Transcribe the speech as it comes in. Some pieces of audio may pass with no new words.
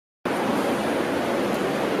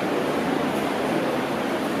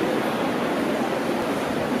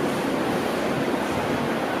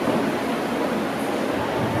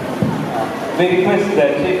We request the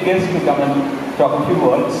chief guest to come and talk a few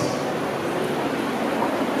words.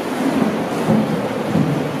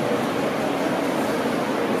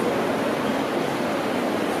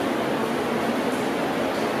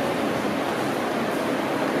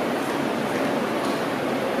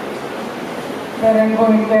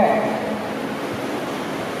 பேரன்புமிக்க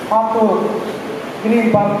Attur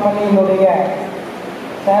green park பள்ளியினுடைய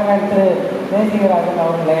chairman திரு தேசிகராஜன்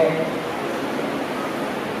அவர்களே,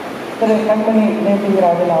 திரு கண்மணி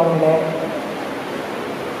தேசிகராஜன் அவர்களே,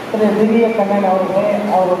 திரு திவ்ய கண்ணன் அவர்களே,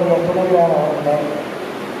 அவருடைய துணைவியார் அவர்களே,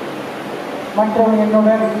 மற்றும்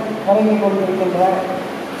என்னுடன் வருகை கொண்டிருக்கின்ற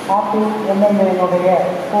ஆத்தூர் எம்எம்ஏனுடைய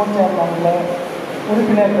கோச்சேர்மன்களே,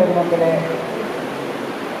 உறுப்பினர் பெருமக்களே,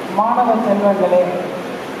 மாணவ செல்வங்களே,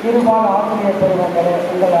 இருபால் ஆசிரியர் பெருமக்களே,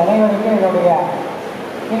 உங்கள் அனைவருக்கும் என்னுடைய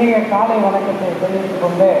இனிய காலை வணக்கத்தை தெரிவித்துக்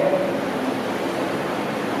கொண்டு,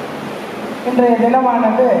 இன்றைய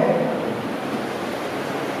தினமானது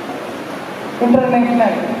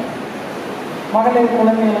இன்டர்நேஷனல் மகளிர்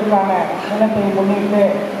குழந்தைகளுக்கான தினத்தை முன்னிட்டு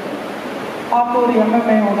ஆத்தூர்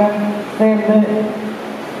எம்எம்ஏவுடன் சேர்ந்து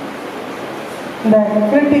இந்த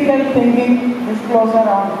critical thinking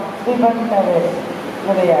disclosure on Stephen கவேஸ்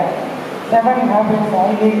உடைய 7 Habits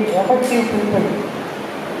Highly Effective People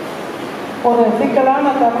ஒரு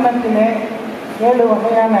சிக்கலான தருணத்திலே 7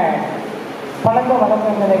 வகையான பழக்க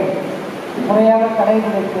வழக்கங்களை முறையாக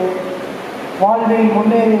கடைபிடித்து வாழ்வில்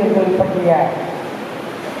முன்னேறியவர்கள் பற்றிய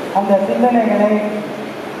அந்த சிந்தனைகளை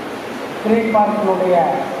கிரீன் பார்க்கினுடைய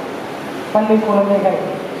பள்ளி குழந்தைகள்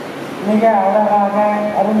மிக அழகாக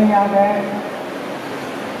அருமையாக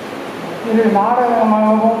இது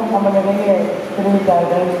நாடகமாகவும் நம்மளிடையே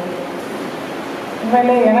தெரிவித்தார்கள்.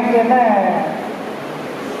 உண்மையிலே எனக்கு என்ன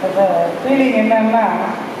ஃபீலிங் என்னன்னா,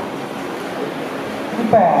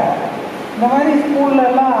 இப்போ இந்த மாதிரி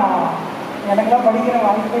ஸ்கூல்லலாம் எனக்கெல்லாம் படிக்கிற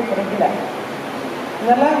வாய்ப்பே கிடைக்கல.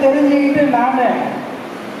 இதெல்லாம் தெரிஞ்சுக்கிட்டு நான்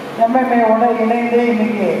எம்எம்ஏவோட இணைந்து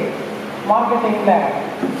இன்றைக்கி மார்க்கெட்டிங்கில்,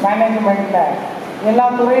 மேனேஜ்மெண்ட்டில் எல்லா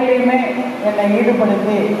துறையிலையுமே என்னை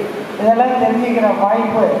ஈடுபடுத்தி இதெல்லாம் தெரிஞ்சுக்கிற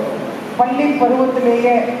வாய்ப்பு பள்ளி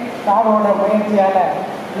பருவத்திலேயே சாரோட முயற்சியால்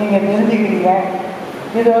நீங்கள் தெரிஞ்சுக்கிறீங்க.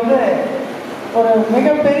 இது ஒரு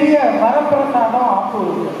மிகப்பெரிய வரப்பிரசாதம்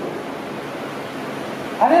ஆத்தூர்.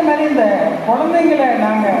 அதே மாதிரி இந்த குழந்தைங்களை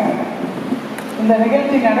நாங்கள் இந்த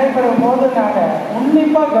நிகழ்ச்சி நடைபெறும் போது நாங்கள்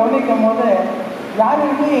உன்னிப்பாக கவனிக்கும் போது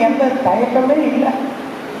யாருக்குமே எந்த தயக்கமே இல்லை.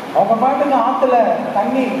 அவங்க பாட்டுக்கு ஆற்றுல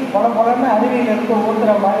தண்ணி பொலன்னு அருவியில் எடுத்து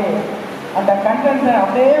ஊற்றுற மாதிரி அந்த கண்டென்ட்டை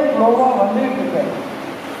அப்படியே ஃப்ளோவாக வந்துகிட்டு இருக்கு.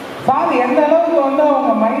 சார் எந்த அளவுக்கு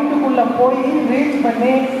அவங்க மைண்டுக்குள்ளே போய் ரீச்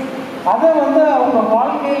பண்ணி அதை அவங்க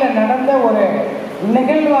வாழ்க்கையில் நடந்த ஒரு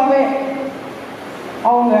நிகழ்வாகவே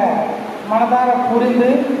அவங்க மனதார புரிந்து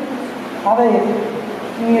அதை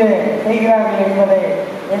இங்கே செய்கிறார்கள் என்பதை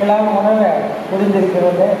எங்களால் உணர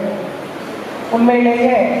புரிந்திருக்கிறது.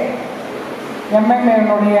 உண்மையிலேயே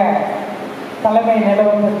எம்எம்ஏனுடைய தலைமை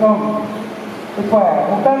நிலவரத்துக்கும் இப்போ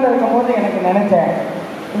உட்கார்ந்துருக்கும் போது எனக்கு நினச்சேன்,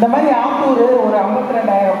 இந்த மாதிரி ஆத்தூர் ஒரு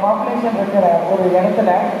 52,000 பாப்புலேஷன் இருக்கிற ஒரு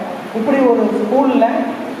இடத்துல இப்படி ஒரு ஸ்கூலில்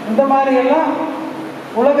இந்த மாதிரியெல்லாம்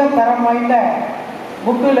உலக தரம் வாய்ந்த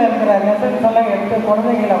புக்கில் இருக்கிற லெசன்ஸ் எல்லாம் எடுத்து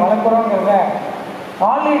குழந்தைகளை வளர்க்குறோங்கிறத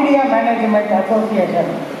ஆல் இண்டியா மேனேஜ்மெண்ட்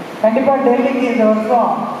அசோசியேஷன் கண்டிப்பாக டெல்லிக்கு இந்த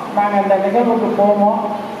வருஷம் நாங்கள் அந்த நிகழ்வுக்கு போவோம்.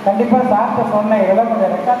 கண்டிப்பாக சார்கிட்ட சொன்னேன், இதெல்லாம்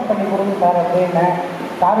கொஞ்சம் ரெக்கார்ட் பண்ணி கொடுங்க சார் அப்படின்னு.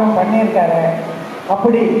 சாரும் பண்ணியிருக்காரு.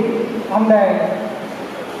 அப்படி அந்த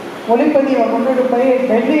ஒளிப்பதிவை கொண்டுட்டு போய்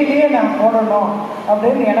டெல்லியிலேயே நான் போடணும்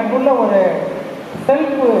அப்படின்னு எனக்குள்ள ஒரு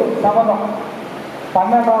செல்ஃபு சபதம்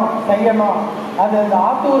பண்ணணும், செய்யணும். அது அந்த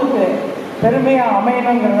ஆத்தூருக்கு பெருமையாக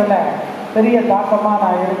அமையணுங்கிறதுல பெரிய தாக்கமாக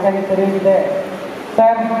நான் இருக்கேன்னு தெரிவித்து,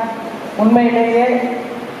 சார் உண்மையிலேயே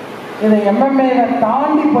இது எம்எம்ஏவை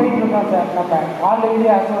தாண்டி போயிட்டுருக்கோம் சார். நம்ம ஆல்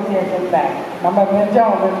இந்தியா அசோசியேஷனில் நம்ம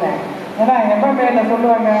மெர்ஜாக வந்துருந்தேன். ஏன்னா எம்எம்ஏல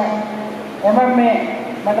சொல்லுவாங்க, MMA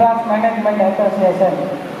Madras management association,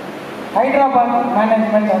 Hyderabad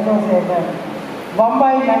management association,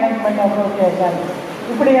 Bombay management association,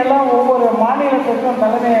 இப்படியெல்லாம் ஒவ்வொரு மாநிலத்துக்கும்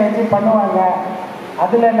தலைமையை வச்சு பண்ணுவாங்க.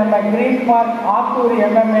 அதில் நம்ம green park Attur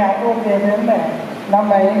MMA association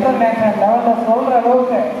நம்ம இன்டர்நேஷ்னல் லெவலில் சொல்கிற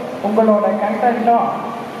அளவுக்கு உங்களோட கண்டென்ட்டும்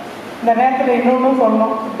இந்த நேரத்தில் இன்னொன்று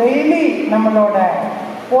சொல்லணும். டெய்லி நம்மளோட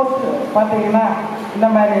போஸ்ட் பார்த்தீங்கன்னா இந்த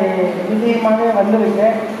மாதிரி விஷயமாகவே வந்துருக்கு.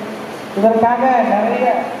 இதற்காக நிறைய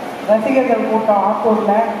ரசிகர்கள் கூட்டம்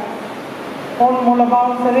ஆத்தூரில் ஃபோன்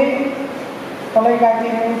மூலமாகவும் சரி,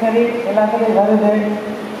 தொலைக்காட்சியிலையும் சரி எல்லாத்துலேயும் வருது.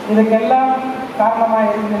 இதுக்கெல்லாம் காரணமாக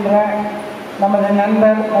இருக்கின்ற நமது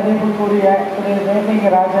நண்பர் மதிப்புக்குரிய திரு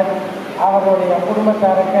தேசிகராஜன் அவருடைய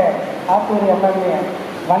குடும்பத்தாருக்கு ஆத்தூர் எம்எல்ஏ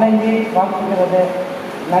வணங்கி வாழ்த்துகிறது.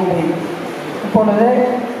 நன்றி. இப்பொழுது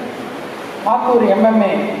ஆத்தூர்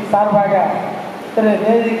MMA சார்பாக திரு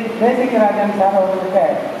தேசிகராஜன் சார் அவர்களுக்கு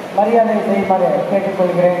மரியாதை செய்யுமாறு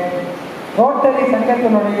கேட்டுக்கொள்கிறேன். ரோட்டரி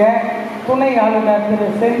சங்கத்தினுடைய துணை ஆளுநர் திரு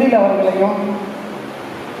செந்தில் அவர்களையும்,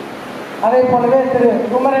 அதே போலவே திரு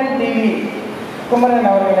குமரன்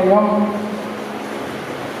அவர்களையும்,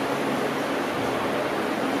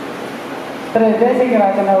 திரு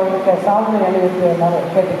தேசிகராஜன் அவர்களுக்கு சால்வை அணிவித்து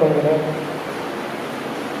கேட்டுக்கொள்கிறேன்.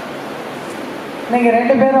 நீங்கள்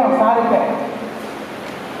 2 பேரும் சாருக்கு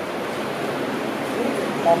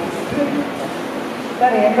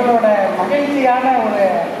சார் எங்களோட மகிழ்ச்சியான ஒரு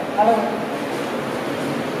அளவு.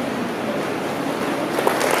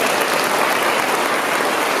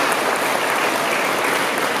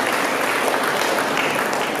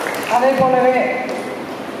 அதே போலவே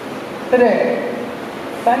திரு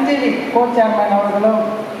சஞ்சீவி கோ-சேர்மன் அவர்களும்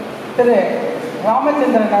திரு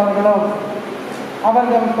ராமச்சந்திரன் அவர்களும்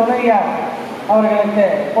அவர்கள் துணையார் அவர்களுக்கு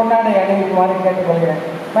பொன்னாடை அணிவிக்குமாறு கேட்டுக்கொள்கிறேன்.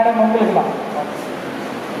 மேடம் உங்களுக்கு தான்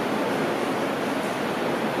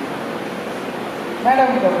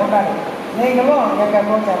மேடம்க்கு பொன்னாடை, நீங்களும் எங்கள்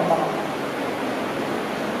கோ-சேர்மன் தான்.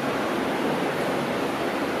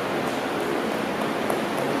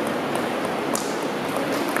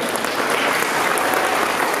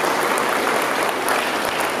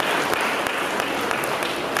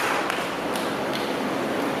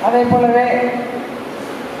 அதே போலவே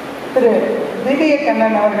திரு திவ்ய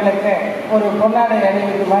கண்ணன் அவர்களுக்கு ஒரு பொன்னாடை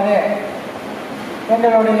அணிவிக்குமாறு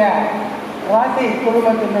எங்களுடைய ராசி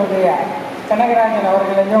குடும்பத்தினுடைய கனகராஜன்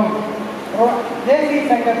அவர்களையும் தேசிய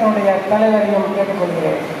சங்கத்தினுடைய தலைவரையும்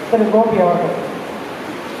கேட்டுக்கொள்கிறேன். திரு கோபி அவர்கள்.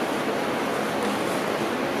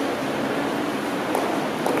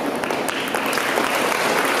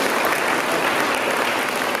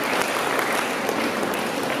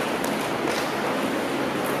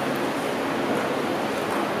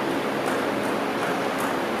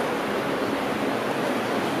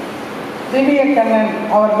 திவ்ய கண்ணன்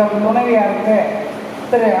அவர்கள் துணைவியாருக்கு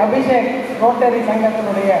திரு அபிஷேக் ரோட்டரி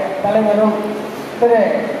சங்கத்தினுடைய தலைவரும் திரு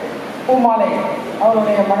பூமாலை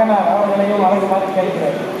அவருடைய மகனார் அவர்களையும் அழைக்குமாறு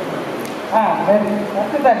கேட்கிறேன்.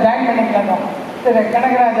 ஜாயின் பண்ணிக்கலாம் தான். திரு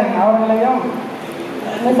கனகராஜன் அவர்களையும்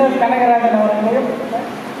மிஸ்ஸஸ் கனகராஜன் அவர்களையும்,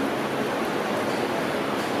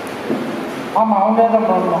 ஆமாம் அவங்க தான்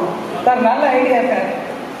பண்ணணும் சார். நல்ல ஐடியா சார்.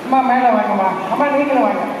 அம்மா மேலே வாங்கம்மா. அம்மா நீங்களும்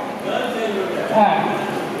வாங்க.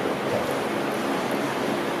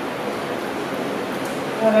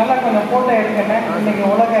 நல்லா கொஞ்சம் ஃபோட்டோ எடுக்கணும். இன்றைக்கி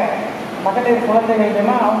உலக மகளிர் குழந்தைகள்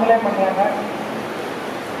தினம் அவங்களே பண்ணுறாங்க.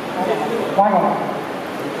 வாங்க.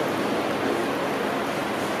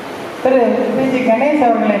 திரு பிஜி கணேஷ்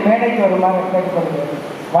அவர்களை மேடைக்கு வருமாறு கேட்டுக்கொள்கிறேன்.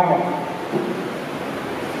 வாங்க.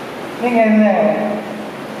 நீங்கள் இந்த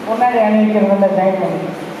முன்னாடி அணிவிக்கிறதுல ஜாயின் பண்ணி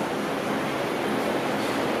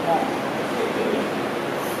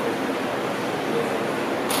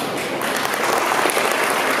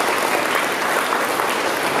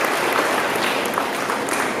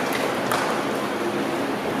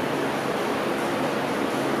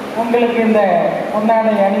உங்களுக்கு இந்த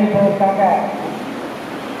பொன்னாடை அணிவிப்பதற்காக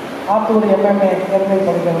ஆத்தூர் MMA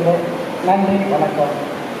பெருமைப்படுகிறது. நன்றி, வணக்கம்.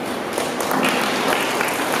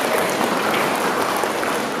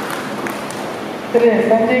 திரு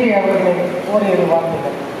சஞ்சீவி அவர்களை ஓரிரு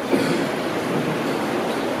வார்த்தைகள்.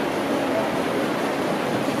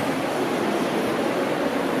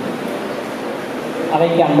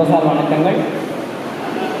 அவைக்கு அன்புசார் வணக்கங்கள்.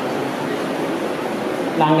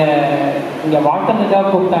 நாங்கள் இங்கே வாழ்த்துறதுக்காக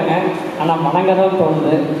கூப்பிட்டாங்க, ஆனால் வணங்க தான்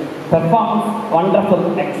தோணுது. Performance wonderful,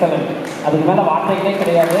 excellent. அதுக்கு மேலே வார்த்தைகளே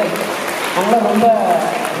கிடையாது. நாங்களும் ரொம்ப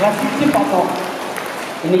ரசித்து பார்த்தோம்.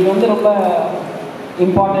 இன்றைக்கி ரொம்ப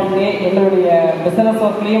இம்பார்ட்டன்ட் டே. எங்களுடைய பிஸ்னஸ்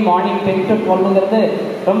ஒர்க்லேயும் மார்னிங் 10 to 12ங்கிறது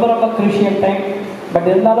ரொம்ப க்ரூஷியல் டைம்.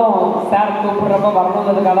 பட் இருந்தாலும் சார் கூப்பிட்றப்ப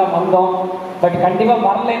வரணுங்கிறதுக்காக தான் வந்தோம். பட் கண்டிப்பாக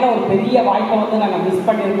வரலைன்னா ஒரு பெரிய வாய்ப்பை நாங்கள் மிஸ்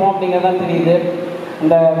பண்ணியிருப்போம் அப்படிங்கிறதான் தெரியுது.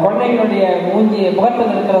 இந்த குழந்தைங்களுடைய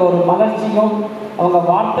முகத்தில் இருக்கிற ஒரு மலர்ச்சியும், அவங்க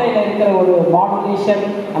வார்த்தையில் இருக்கிற ஒரு மாடுலேஷன்,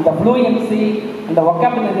 அந்த ஃப்ளூயன்சி, அந்த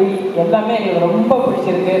ஒக்காபுலரி எல்லாமே எங்களுக்கு ரொம்ப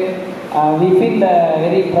பிடிச்சிருக்கு. We feel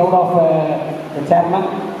very proud of the chairman.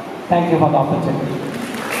 Thank you for the opportunity.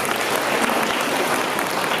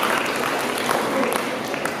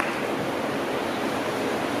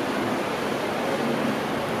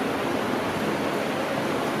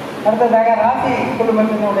 அடுத்ததாக ராசி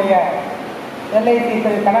குடும்பத்தினுடைய LIC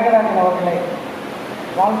திரு கனகராஜன் அவர்களை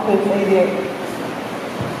வாழ்த்து செய்தியை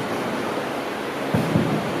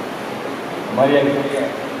மரியாதைக்குரிய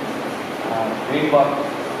கிரீன் பார்க்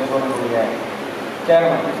நிறுவனத்துடைய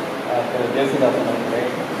சேர்மன் திரு ஜெயசுதாசன் அவர்களே,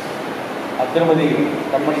 திருமதி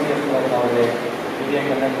கண்மணி ஜெயசுதாசன் அவர்களே,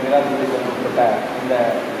 விஜயகண்ணன், விராஜ் உட்பட்ட இந்த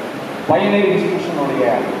பயனரி இன்ஸ்டிடியூஷனுடைய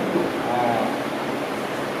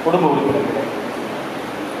குடும்ப உறுப்பினர்களே,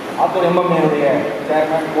 ஆத்தூர் MMA சேர்மேன்,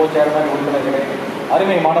 சேர்மேன் உறுப்பினர்களே,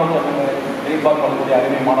 அருமை மாணவ சங்கங்களே, எதிர்பார்க்கக்கூடிய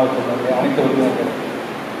அருமை மாணவ சங்கங்களே, அனைத்து உறுப்பினர்களே,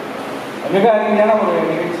 மிக அருமையான ஒரு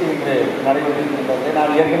நிகழ்ச்சி இன்று நடைபெற்றிருக்கின்றது.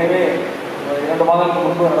 நான் ஏற்கனவே 2 மாதங்களுக்கு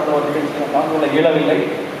முன்பு நடந்த ஒரு நிகழ்ச்சியை கலந்து கொள்ள இயலவில்லை.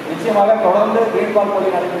 நிச்சயமாக தொடர்ந்து எதிர்பார்ப்பதை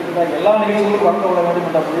நடைபெறுகின்ற எல்லா நிகழ்ச்சிகளும் கலந்து கொள்ள வேண்டும்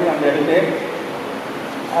என்ற முடிவை அங்கு எடுத்தேன்.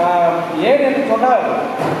 ஏன் என்று சொன்னால்,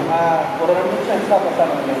 ஒரு 2 நிமிஷம் எக்ஸ்ட்ரா பேச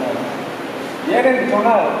ஏன் என்று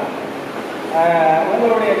சொன்னால்,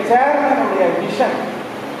 உங்களுடைய சேர்மனுடைய விஷன்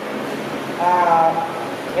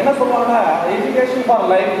என்ன சொல்லுவாங்கன்னா, education for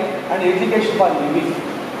life and education for living.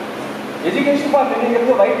 Education for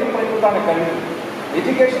லிவிங்கிறது வயிற்று பிழைப்புக்கான கல்வி,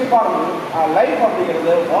 எஜுகேஷன் ஃபார் லைஃப்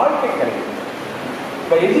அப்படிங்கிறது வாழ்க்கை கல்வி.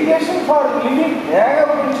 இப்போ எஜுகேஷன் ஃபார் லிவிங்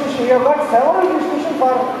ஏகப்பட்ட institution, but several institution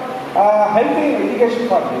for healthy education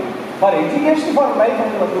for living. For education for life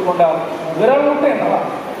என்று வந்து கொண்டால் விரல் விட்டு என்னலாம்,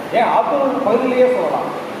 ஏன் ஆத்தூர் பகுதியிலேயே சொல்லலாம்.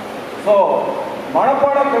 ஸோ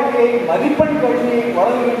மனப்பாட கல்வியை, மதிப்பெண் கல்வியை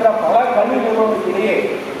வழங்குகின்ற பல கல்வி நிறுவனத்திலேயே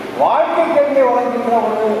வாழ்க்கை கல்வியை வழங்குகின்ற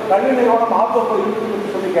ஒரு கல்வி நிறுவனம் ஆத்தூர் இருக்குது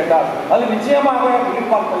என்று சொல்லி கேட்டால் அது நிச்சயமாக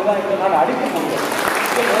எதிர்பார்ப்பது தான் என்று நான் அடித்துக் கொள்கிறேன்.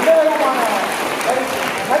 எந்த விதமான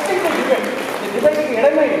டிபேட்டுக்கு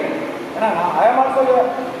இடமே இல்லை. ஏன்னா ஐ ஆம் also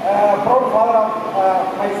proud father of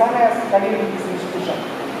my son has studied in this institution.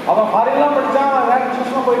 அவன் ஃபாரின்லாம் படித்தான், வேறு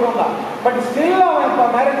இன்ஸ்டியூஷனாக போயிட்டு வந்தான். பட் ஸ்டில் அவன் இப்போ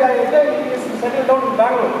மேரேஜ் ஆகிட்டு செட்டில் டவுன் இன்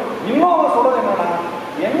பெங்களூர். இன்னும் அவன் சொல்கிறது என்னன்னா,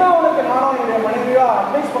 என்ன அவனுக்கு நானும் என்னுடைய மனைவியோ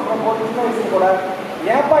அட்வைஸ் பண்ணுற போது சின்ன வயசு கூட,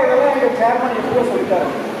 ஏன்ப்பா இதெல்லாம் எங்கள் சேர்மன் எப்படியோ சொல்லிட்டாரு.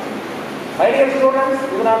 ஐடியல் ஸ்டூடெண்ட்ஸ்,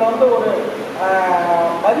 இது நான் வந்து ஒரு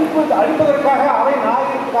மதிப்பு அளிப்பதற்காக அவை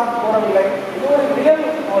நாயகத்துக்காக கூறவில்லை. இது ஒரு ரியல்,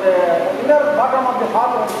 ஒரு inner bottom of the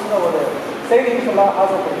heart வச்சுக்கிற ஒரு செய்தின்னு சொல்ல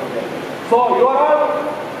ஆசைப்படுகிறேன். So you are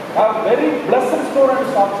all very blessed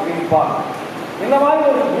students of green park. இந்த மாதிரி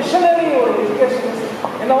ஒரு மிஷனரி ஒரு எஜுகேஷன்,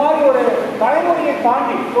 இந்த மாதிரி ஒரு தலைமுறையை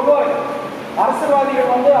தாண்டி சொல்வார்கள்.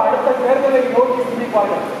 அரசியல்வாதிகள் வந்து அடுத்த தேர்தலை நோக்கி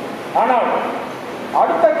சிந்திப்பார்கள். ஆனால்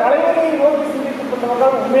அடுத்த தலைவரை நோக்கி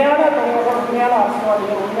சிந்திக்கப்பட்டவர்கள் உண்மையான தலைவர்கள், உண்மையான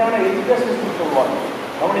அரசியல்வாதிகள், உண்மையான எஜுகேஷன் சொல்வார்கள்.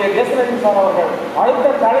 நம்முடைய தேசரஜன் சார் அவர்கள்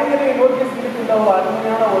அடுத்த தலைவரை நோக்கி சிந்திக்கின்ற ஒரு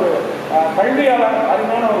அருமையான ஒரு கல்வியாளர்,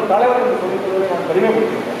 அருமையான ஒரு தலைவர் என்று சொல்லிக்கொள்வதை நான்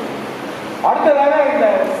பெருமைப்படுத்துகிறேன். அடுத்ததாக இந்த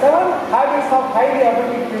 7 habits of highly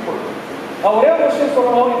ability people. நான் ஒரே ஒரு விஷயம்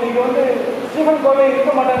சொல்லணும். இன்னைக்கு வந்து ஸ்டீஃபன் கோவே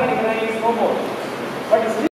இருக்க மாட்டான்னு நினைக்கிறேன், பட்